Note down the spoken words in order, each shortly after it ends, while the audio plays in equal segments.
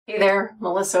Hey there,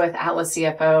 Melissa with Atlas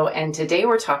CFO, and today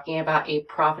we're talking about a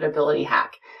profitability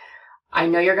hack. I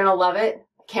know you're going to love it.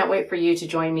 Can't wait for you to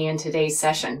join me in today's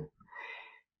session.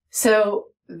 So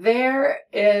there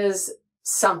is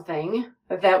something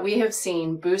that we have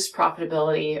seen boost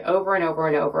profitability over and over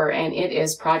and over, and it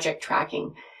is project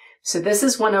tracking. So this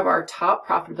is one of our top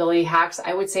profitability hacks.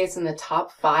 I would say it's in the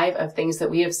top 5 of things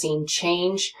that we have seen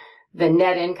change the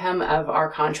net income of our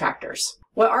contractors.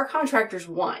 What our contractors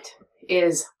want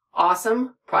is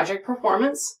awesome project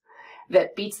performance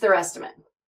that beats their estimate.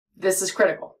 This is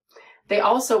critical. They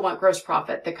also want gross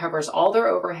profit that covers all their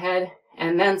overhead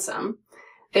and then some.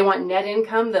 They want net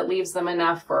income that leaves them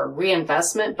enough for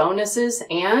reinvestment, bonuses,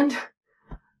 and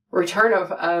return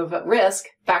of risk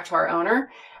back to our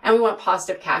owner. And we want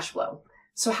positive cash flow.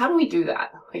 So how do we do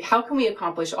that? Like, how can we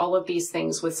accomplish all of these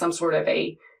things with some sort of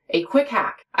a quick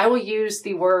hack? I will use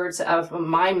the words of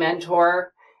my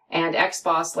mentor and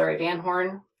ex-boss, Larry Van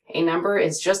Horn. A number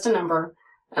is just a number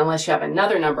unless you have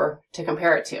another number to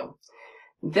compare it to.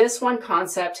 This one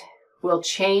concept will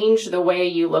change the way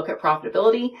you look at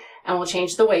profitability and will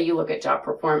change the way you look at job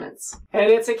performance.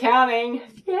 And it's accounting.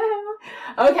 Yeah.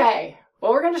 Okay.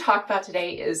 What we're going to talk about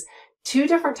today is 2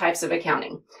 different types of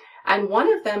accounting. And one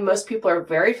of them most people are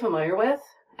very familiar with.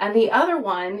 And the other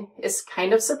one is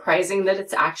kind of surprising that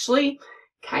it's actually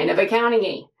kind of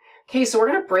accounting-y. Okay, so we're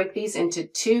going to break these into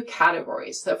 2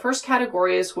 categories. The first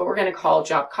category is what we're going to call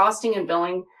job costing and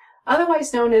billing,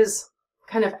 otherwise known as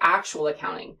kind of actual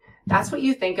accounting. That's what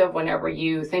you think of whenever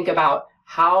you think about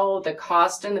how the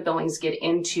cost and the billings get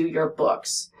into your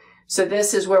books. So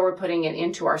this is where we're putting it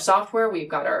into our software. We've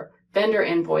got our vendor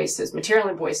invoices, material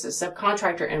invoices,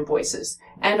 subcontractor invoices,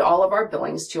 and all of our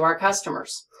billings to our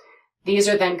customers. These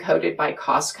are then coded by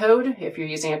cost code, if you're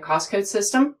using a cost code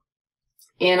system,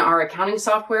 in our accounting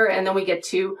software, and then we get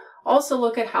to also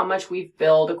look at how much we've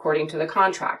billed according to the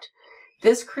contract.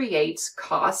 This creates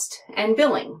cost and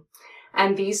billing.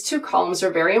 And these 2 columns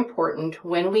are very important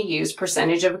when we use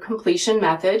percentage of completion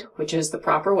method, which is the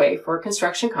proper way for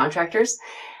construction contractors.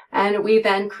 And we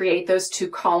then create those 2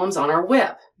 columns on our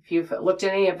WIP. If you've looked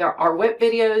at any of our WIP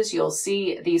videos, you'll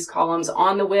see these columns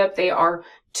on the WIP. They are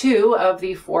 2 of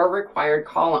the 4 required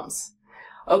columns.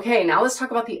 Okay, now let's talk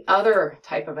about the other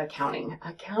type of accounting.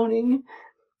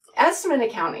 Estimate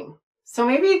accounting. So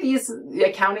maybe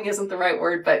accounting isn't the right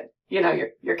word, but you know,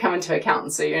 you're coming to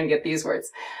accountants, so you're going to get these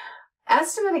words.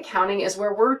 Estimate accounting is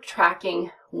where we're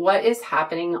tracking what is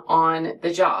happening on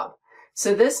the job.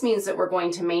 So this means that we're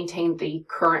going to maintain the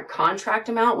current contract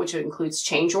amount, which includes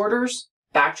change orders,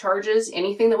 back charges,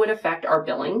 anything that would affect our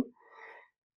billing.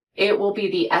 It will be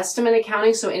the estimate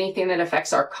accounting, so anything that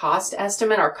affects our cost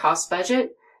estimate, our cost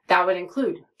budget. That would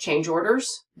include change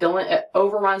orders, billing,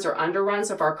 overruns or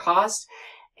underruns of our cost,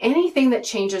 anything that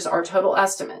changes our total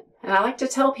estimate. And I like to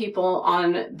tell people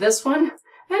on this one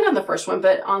and on the first one,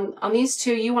 but on these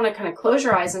 2, you want to kind of close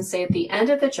your eyes and say at the end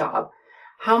of the job,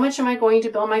 how much am I going to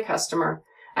bill my customer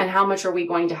and how much are we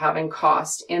going to have in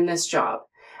cost in this job?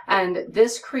 And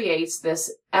this creates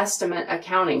this estimate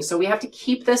accounting. So we have to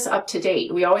keep this up to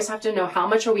date. We always have to know how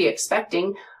much are we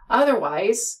expecting.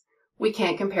 Otherwise, we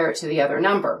can't compare it to the other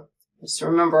number. Just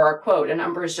remember our quote, a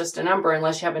number is just a number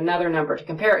unless you have another number to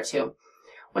compare it to.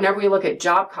 Whenever we look at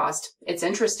job cost, it's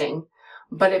interesting,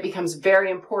 but it becomes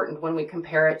very important when we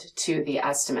compare it to the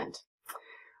estimate.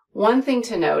 One thing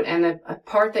to note, and a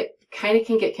part that kind of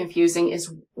can get confusing,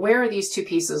 is where are these 2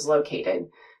 pieces located?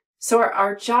 So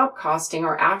our job costing,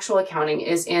 our actual accounting,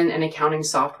 is in an accounting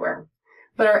software.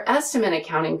 But our estimate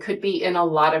accounting could be in a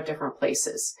lot of different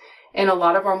places. In a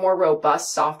lot of our more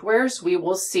robust softwares, we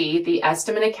will see the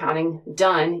estimate accounting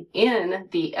done in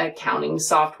the accounting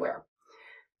software.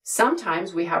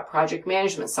 Sometimes we have project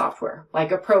management software,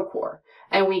 like a Procore,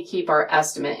 and we keep our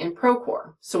estimate in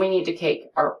Procore. So we need to take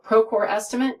our Procore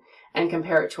estimate and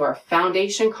compare it to our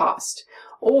foundation cost.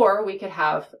 Or we could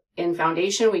have, in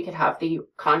foundation, we could have the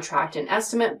contract and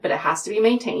estimate, but it has to be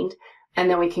maintained, and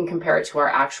then we can compare it to our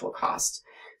actual cost.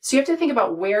 So you have to think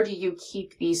about where do you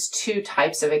keep these 2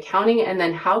 types of accounting, and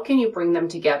then how can you bring them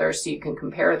together so you can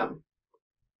compare them.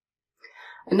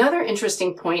 Another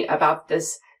interesting point about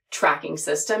this tracking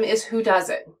system is who does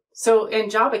it. So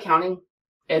in job accounting,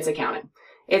 it's accounting.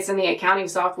 It's in the accounting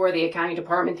software, the accounting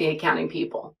department, the accounting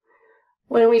people.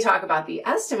 When we talk about the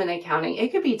estimate accounting,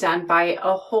 it could be done by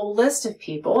a whole list of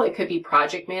people. It could be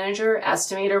project manager,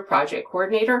 estimator, project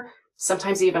coordinator.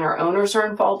 Sometimes even our owners are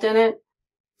involved in it.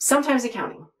 Sometimes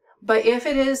accounting. But if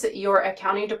it is your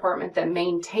accounting department that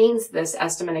maintains this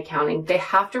estimate accounting, they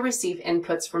have to receive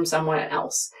inputs from someone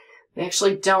else. They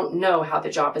actually don't know how the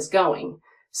job is going.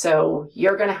 So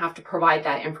you're going to have to provide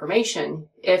that information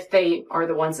if they are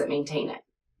the ones that maintain it.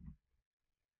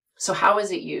 So how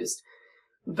is it used?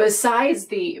 Besides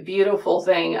the beautiful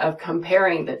thing of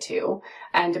comparing the two,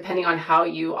 and depending on how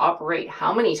you operate,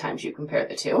 how many times you compare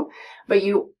the two, but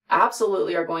you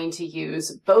absolutely are going to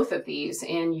use both of these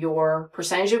in your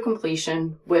percentage of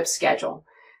completion WIP schedule.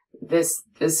 This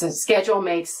schedule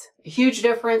makes a huge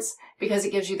difference because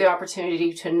it gives you the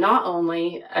opportunity to not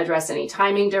only address any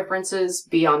timing differences,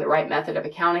 be on the right method of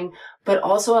accounting, but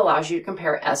also allows you to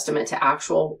compare estimate to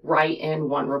actual right in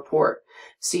one report.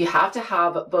 So you have to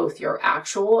have both your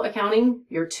actual accounting,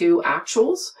 your two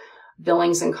actuals,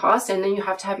 billings and costs, and then you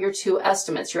have to have your two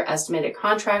estimates, your estimated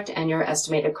contract and your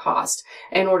estimated cost,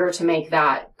 in order to make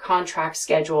that contract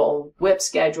schedule, WIP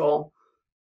schedule,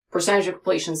 percentage of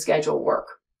completion schedule work.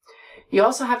 You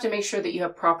also have to make sure that you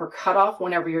have proper cutoff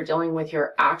whenever you're dealing with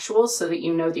your actuals so that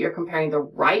you know that you're comparing the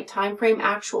right time frame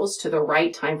actuals to the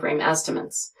right time frame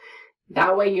estimates.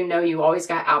 That way you know you always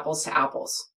got apples to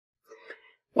apples.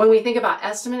 When we think about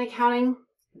estimate accounting,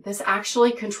 this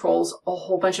actually controls a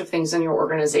whole bunch of things in your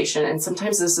organization, and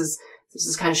sometimes this is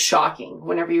kind of shocking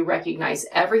whenever you recognize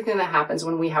everything that happens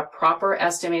when we have proper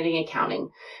estimating accounting,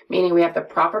 meaning we have the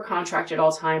proper contract at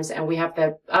all times and we have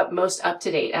the most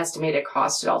up-to-date estimated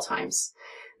cost at all times.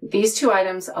 These two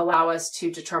items allow us to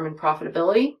determine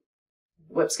profitability,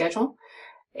 WIP schedule.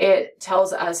 It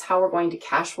tells us how we're going to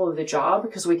cash flow the job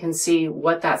because we can see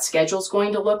what that schedule is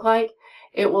going to look like.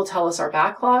 It will tell us our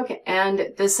backlog, and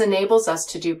this enables us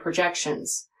to do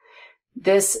projections.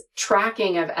 This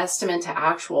tracking of estimate to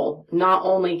actual not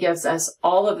only gives us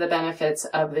all of the benefits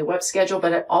of the WIP schedule,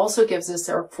 but it also gives us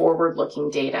our forward-looking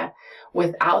data.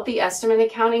 Without the estimate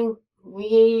accounting,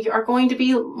 we are going to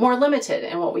be more limited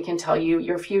in what we can tell you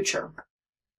your future.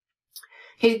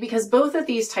 Okay, because both of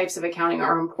these types of accounting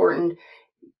are important,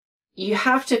 you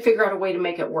have to figure out a way to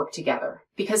make it work together,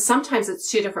 because sometimes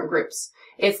it's two different groups.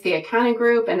 It's the accounting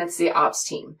group and it's the ops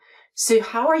team. So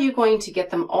how are you going to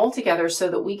get them all together so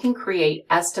that we can create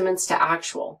estimates to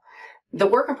actual? The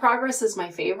work in progress is my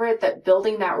favorite, that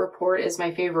building that report is my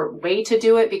favorite way to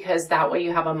do it, because that way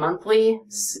you have a monthly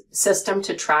system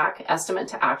to track estimate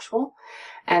to actual.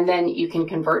 And then you can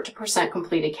convert to percent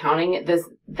complete accounting.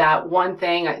 That one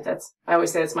thing, I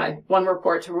always say it's my one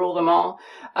report to rule them all.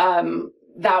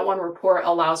 That one report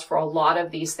allows for a lot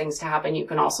of these things to happen. You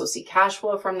can also see cash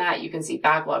flow from that. You can see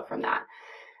backlog from that.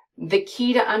 The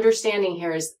key to understanding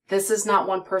here is this is not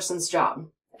one person's job.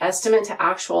 Estimate to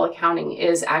actual accounting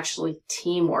is actually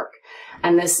teamwork.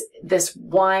 And this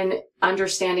one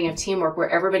understanding of teamwork where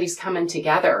everybody's coming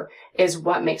together is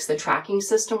what makes the tracking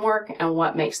system work and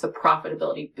what makes the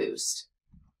profitability boost.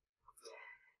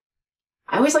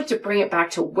 I always like to bring it back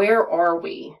to where are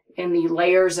we in the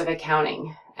layers of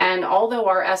accounting. And although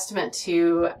our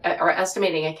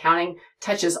estimating accounting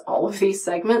touches all of these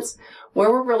segments, where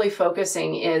we're really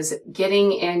focusing is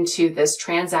getting into this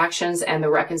transactions and the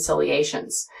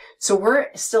reconciliations. So we're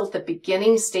still at the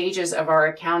beginning stages of our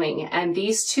accounting, and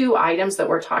these two items that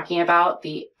we're talking about,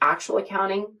 the actual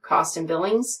accounting, cost and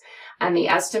billings, and the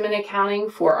estimate accounting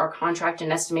for our contract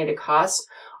and estimated costs,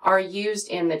 are used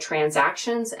in the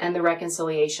transactions and the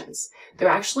reconciliations. They're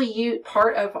actually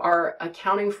part of our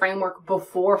accounting framework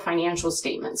before financial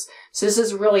statements. So this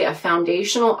is really a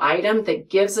foundational item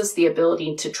that gives us the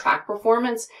ability to track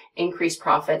performance, increase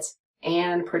profits,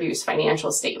 and produce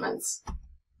financial statements.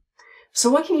 So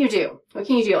what can you do? What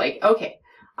can you do? Like, okay,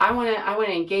 I want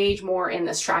to engage more in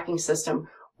this tracking system.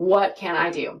 What can I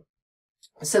do?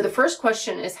 So the first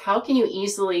question is, how can you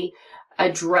easily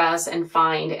address and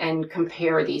find and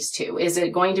compare these two? Is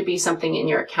it going to be something in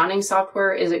your accounting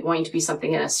software? Is it going to be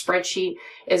something in a spreadsheet?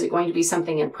 Is it going to be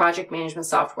something in project management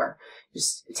software?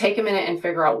 Just take a minute and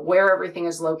figure out where everything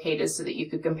is located so that you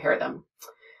could compare them.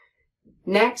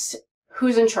 Next,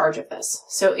 who's in charge of this?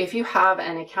 So if you have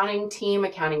an accounting team,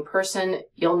 accounting person,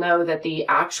 you'll know that the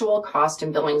actual cost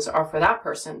and billings are for that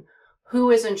person. Who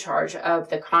is in charge of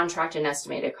the contract and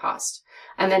estimated cost?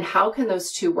 And then how can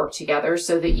those two work together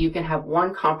so that you can have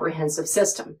one comprehensive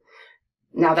system?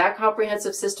 Now that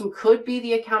comprehensive system could be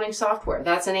the accounting software.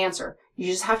 That's an answer. You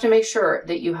just have to make sure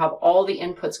that you have all the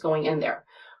inputs going in there.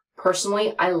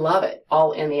 Personally, I love it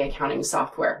all in the accounting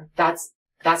software. That's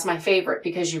my favorite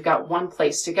because you've got one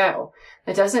place to go.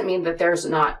 It doesn't mean that there's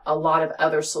not a lot of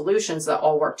other solutions that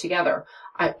all work together.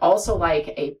 I also like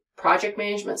a project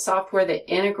management software that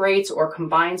integrates or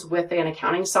combines with an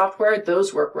accounting software.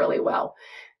 Those work really well.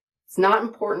 It's not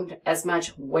important as much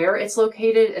where it's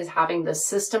located as having the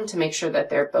system to make sure that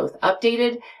they're both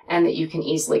updated and that you can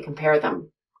easily compare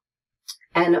them.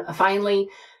 And finally,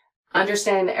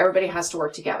 understanding that everybody has to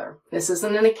work together. This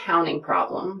isn't an accounting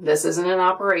problem. This isn't an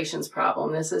operations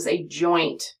problem. This is a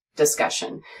joint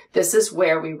discussion. This is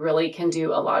where we really can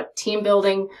do a lot of team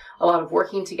building, a lot of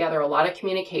working together, a lot of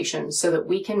communication so that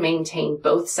we can maintain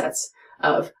both sets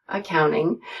of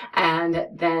accounting and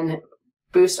then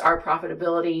boost our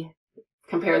profitability,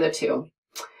 compare the two.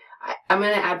 I'm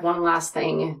going to add one last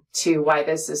thing to why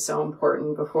this is so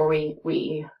important before we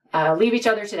leave each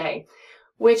other today,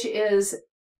 which is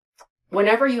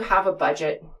whenever you have a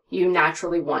budget, you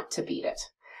naturally want to beat it.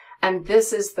 And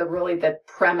this is really the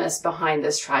premise behind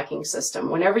this tracking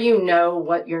system. Whenever you know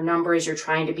what your number is you're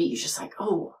trying to beat, you're just like,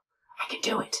 oh, I can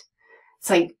do it.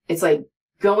 It's like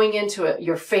going into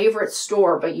your favorite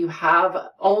store, but you have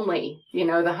only, the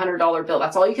 $100 bill.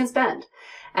 That's all you can spend.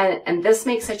 And this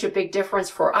makes such a big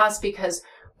difference for us because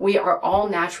we are all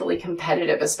naturally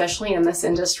competitive, especially in this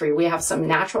industry. We have some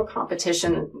natural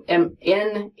competition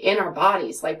in our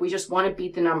bodies. Like we just want to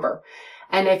beat the number.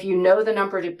 And if you know the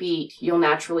number to beat, you'll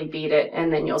naturally beat it.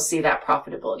 And then you'll see that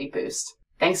profitability boost.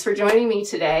 Thanks for joining me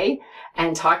today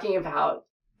and talking about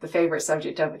the favorite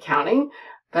subject of accounting.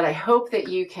 But I hope that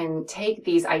you can take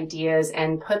these ideas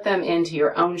and put them into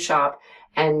your own shop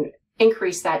and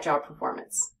increase that job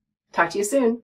performance. Talk to you soon.